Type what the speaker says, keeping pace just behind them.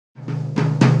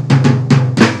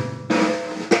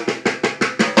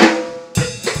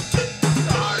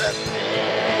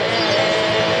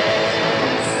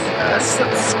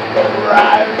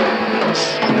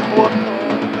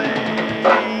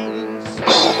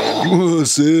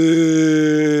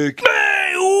Classic.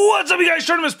 Hey, what's up, you guys?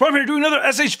 Tournament Prime here doing another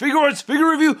SH Figuarts figure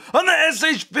review on the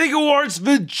SH Figuarts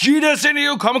Vegeta San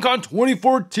Diego Comic-Con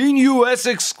 2014 US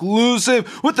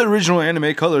exclusive with the original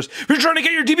anime colors. If you're trying to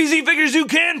get your DBZ figures, you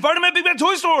can find them at Big Bad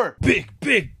Toy Store. Big.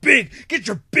 Get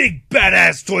your big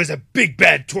badass toys at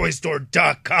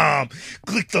BigBadToyStore.com.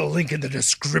 Click the link in the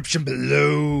description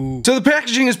below. So the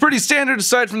packaging is pretty standard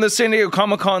aside from the San Diego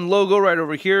Comic-Con logo right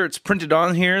over here. It's printed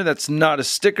on here. That's not a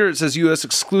sticker. It says US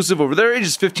exclusive over there.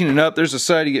 Ages 15 and up. There's a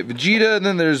side you get Vegeta, and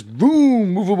then there's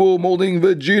boom, movable molding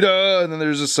Vegeta, and then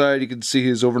there's a side you can see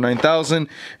his over 9,000,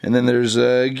 and then there's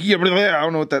I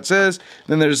don't know what that says.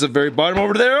 Then there's the very bottom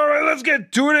over there. All right, let's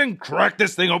get to it and crack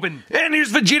this thing open. And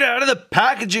here's Vegeta out of the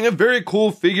packaging, a very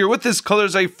cool figure with his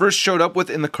colors I first showed up with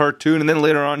in the cartoon, and then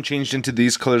later on changed into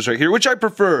these colors right here, which I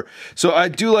prefer. So I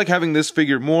do like having this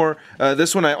figure more.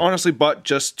 This one I honestly bought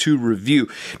just to review.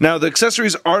 Now the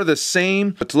accessories are the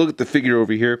same, but to look at the figure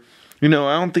over here, you know,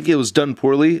 I don't think it was done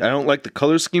poorly. I don't like the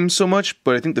color scheme so much,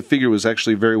 but I think the figure was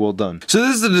actually very well done. So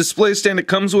this is the display stand it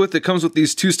comes with. It comes with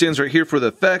these two stands right here for the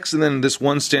effects, and then this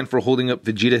one stand for holding up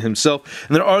Vegeta himself.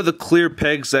 And there are the clear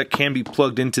pegs that can be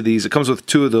plugged into these. It comes with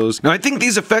two of those. Now I think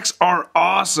these effects are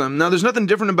awesome. Now there's nothing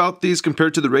different about these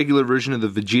compared to the regular version of the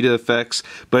Vegeta effects,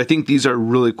 but I think these are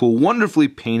really cool. Wonderfully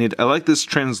painted. I like this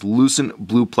translucent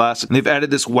blue plastic. And they've added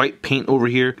this white paint over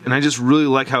here, and I just really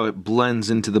like how it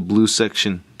blends into the blue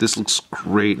section. This looks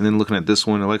great. And then looking at this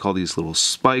one, I like all these little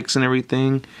spikes and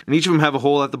everything. And each of them have a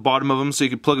hole at the bottom of them, so you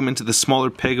can plug them into the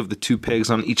smaller peg of the two pegs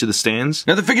on each of the stands.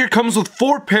 Now the figure comes with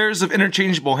 4 pairs of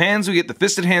interchangeable hands. We get the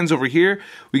fisted hands over here,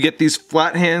 we get these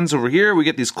flat hands over here, we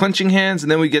get these clenching hands,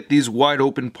 and then we get these wide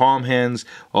open palm hands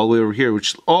all the way over here,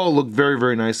 which all look very,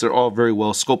 very nice. They're all very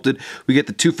well sculpted. We get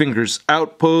the 2 fingers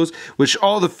out pose, which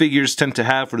all the figures tend to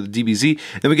have for the DBZ.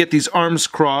 Then we get these arms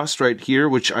crossed right here,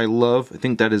 which I love. I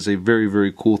think that is a very,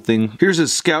 very cool thing. Here's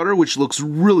his scouter, which looks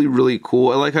really, really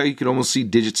cool. I like how you can almost see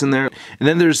digits in there. And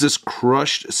then there's this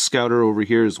crushed scouter over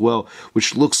here as well,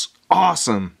 which looks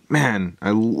awesome. Man,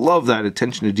 I love that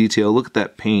attention to detail. Look at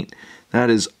that paint. That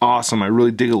is awesome. I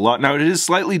really dig it a lot. Now it is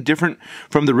slightly different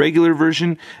from the regular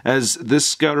version, as this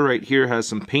scouter right here has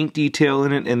some paint detail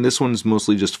in it, and this one's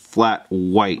mostly just flat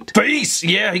white. Face!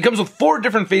 Yeah, he comes with 4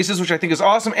 different faces, which I think is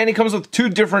awesome, and he comes with 2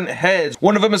 different heads.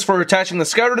 One of them is for attaching the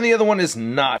scouter, and the other one is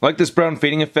not. I like this brown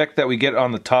fading effect that we get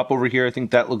on the top over here. I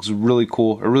think that looks really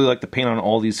cool. I really like the paint on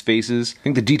all these faces. I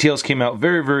think the details came out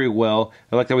very, very well.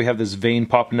 I like that we have this vein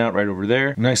popping out right over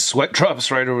there. Nice sweat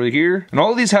drops right over here. And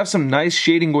all of these have some nice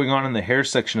shading going on in the hair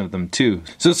section of them too.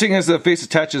 So seeing as the face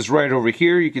attaches right over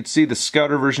here, you can see the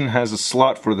scouter version has a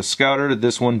slot for the scouter.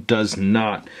 This one does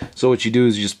not. So what you do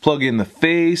is you just plug in the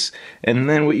face, and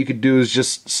then what you could do is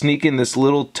just sneak in this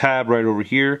little tab right over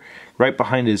here, right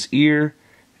behind his ear,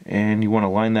 and you want to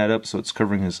line that up so it's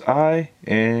covering his eye,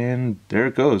 and there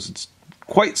it goes. It's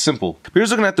quite simple. But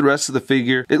here's looking at the rest of the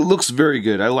figure. It looks very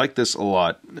good. I like this a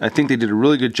lot. I think they did a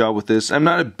really good job with this. I'm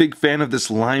not a big fan of this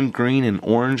lime green and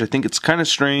orange. I think it's kind of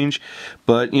strange,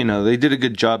 but you know, they did a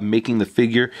good job making the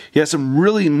figure. He has some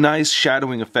really nice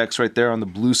shadowing effects right there on the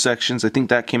blue sections. I think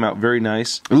that came out very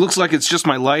nice. It looks like it's just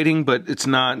my lighting, but it's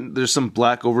not. There's some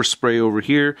black overspray over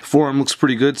here. Forearm looks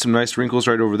pretty good. Some nice wrinkles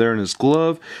right over there in his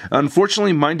glove.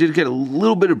 Unfortunately, mine did get a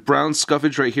little bit of brown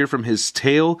scuffage right here from his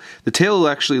tail. The tail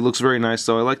actually looks very nice,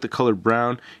 so I like the color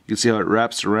brown. You can see how it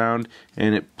wraps around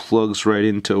and it plugs right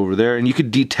into over there. And you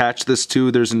could detach this too.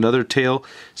 There's another tail,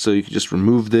 so you can just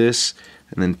remove this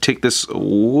and then take this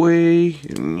away.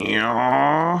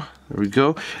 There we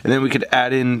go. And then we could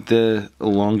add in the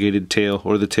elongated tail,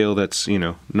 or the tail that's, you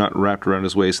know, not wrapped around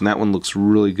his waist, and that one looks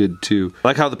really good too. I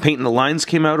like how the paint and the lines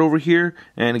came out over here,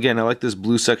 and again, I like this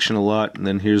blue section a lot. And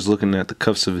then here's looking at the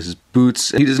cuffs of his boots.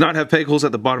 He does not have peg holes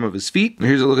at the bottom of his feet. And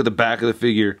here's a look at the back of the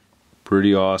figure.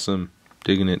 Pretty awesome.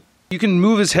 Digging it. You can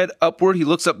move his head upward. He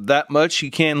looks up that much. He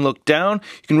can look down.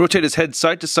 You can rotate his head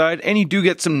side to side, and you do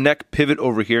get some neck pivot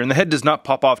over here, and the head does not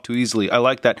pop off too easily. I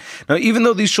like that. Now, even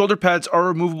though these shoulder pads are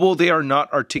removable, they are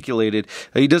not articulated.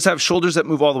 He does have shoulders that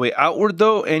move all the way outward,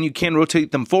 though, and you can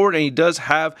rotate them forward, and he does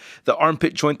have the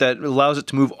armpit joint that allows it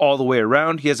to move all the way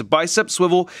around. He has a bicep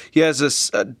swivel. He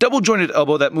has a double-jointed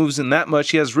elbow that moves in that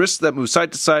much. He has wrists that move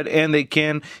side to side, and they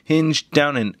can hinge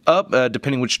down and up,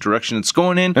 depending which direction it's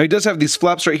going in. Now, he does have these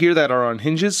flaps right here that that are on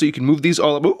hinges, so you can move these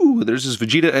all up. Ooh, there's his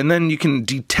Vegeta, and then you can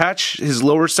detach his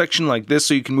lower section like this,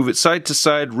 so you can move it side to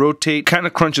side, rotate, kind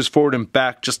of crunches forward and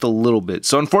back just a little bit.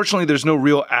 So unfortunately, there's no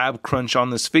real ab crunch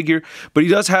on this figure, but he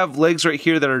does have legs right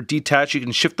here that are detached. You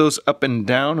can shift those up and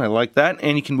down. I like that,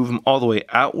 and you can move them all the way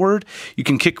outward. You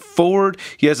can kick forward.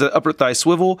 He has an upper thigh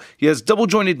swivel. He has double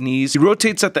jointed knees. He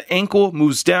rotates at the ankle,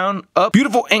 moves down, up.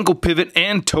 Beautiful ankle pivot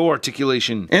and toe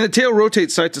articulation. And the tail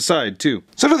rotates side to side too.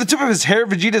 So to the tip of his hair,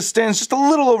 Vegeta stands just a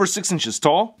little over 6 inches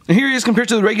tall. And here he is compared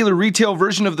to the regular retail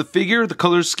version of the figure, the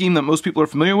color scheme that most people are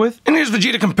familiar with. And here's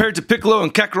Vegeta compared to Piccolo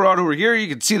and Kakarot over here. You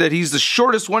can see that he's the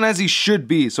shortest one, as he should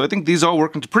be. So I think these all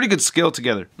work into pretty good scale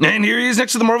together. And here he is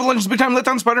next to the Marvel Legends Big Time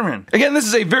Letdown Spider-Man. Again, this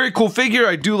is a very cool figure.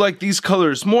 I do like these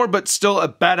colors more, but still a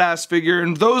badass figure.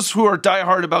 And those who are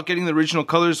diehard about getting the original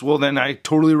colors, well then I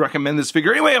totally recommend this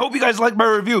figure. Anyway, I hope you guys liked my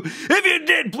review. If you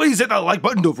did, please hit that like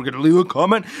button. Don't forget to leave a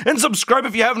comment and subscribe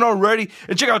if you haven't already.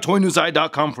 And check out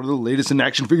toynewseye.com for the latest in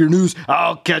action figure news.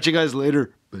 I'll catch you guys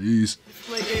later. Peace.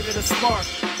 Display gave it a spark.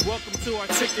 Welcome to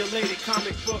articulated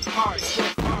comic book art.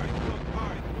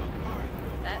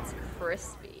 That's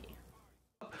crispy.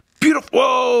 Beautiful.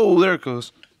 Whoa, there it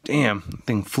goes. Damn, that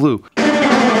thing flew.